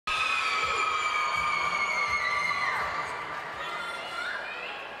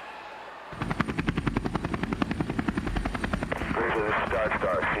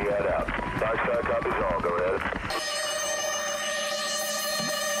Dark side copies all. Go ahead.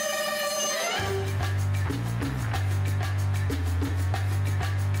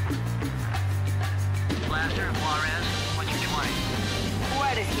 Blaster, Juarez, what's your 20?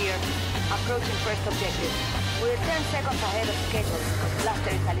 Juarez here. Approaching first objective. We're 10 seconds ahead of schedule. Blaster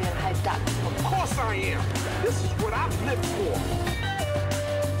is a little hyped up. Of course I am. This is what I've lived for.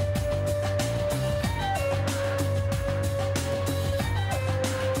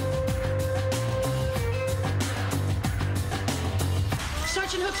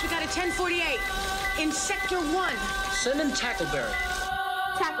 Sergeant Hooks, we got a 1048 in Sector 1. Send in Tackleberry.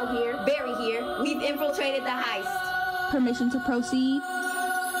 Tackle here, Barry here. We've infiltrated the heist. Permission to proceed?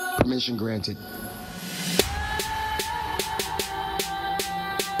 Permission granted.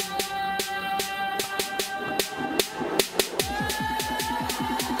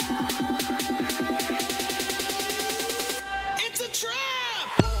 It's a trap!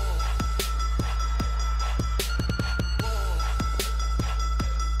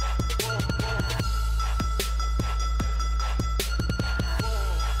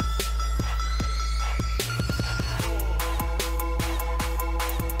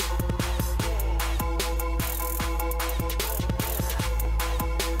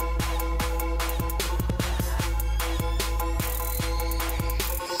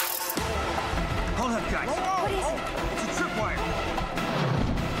 Hold up, guys. What is it? It's a tripwire.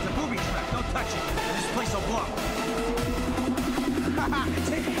 It's a booby trap. Don't touch it. This place will blow.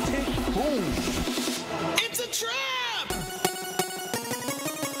 Take it. Boom. It's a trap!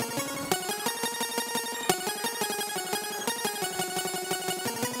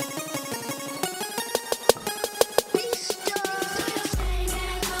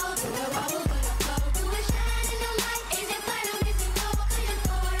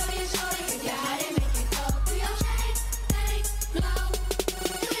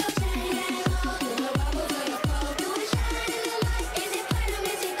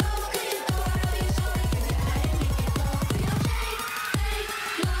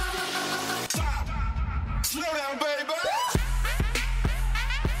 Slow down, baby!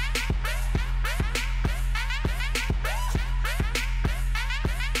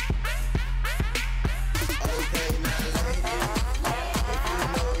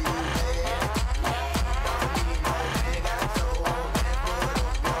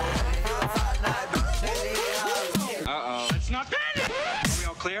 Uh-oh. Let's not panic! Are we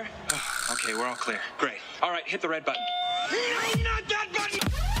all clear? Okay, we're all clear. Great. All right, hit the red button. Not that button!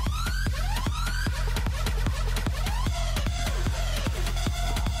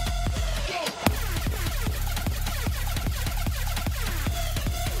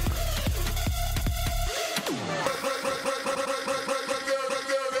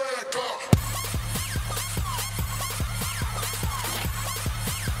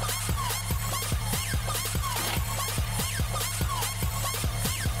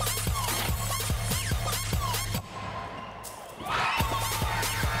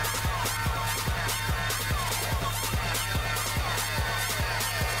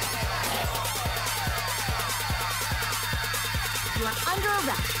 You are under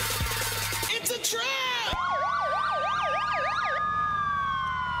arrest. It's a trap!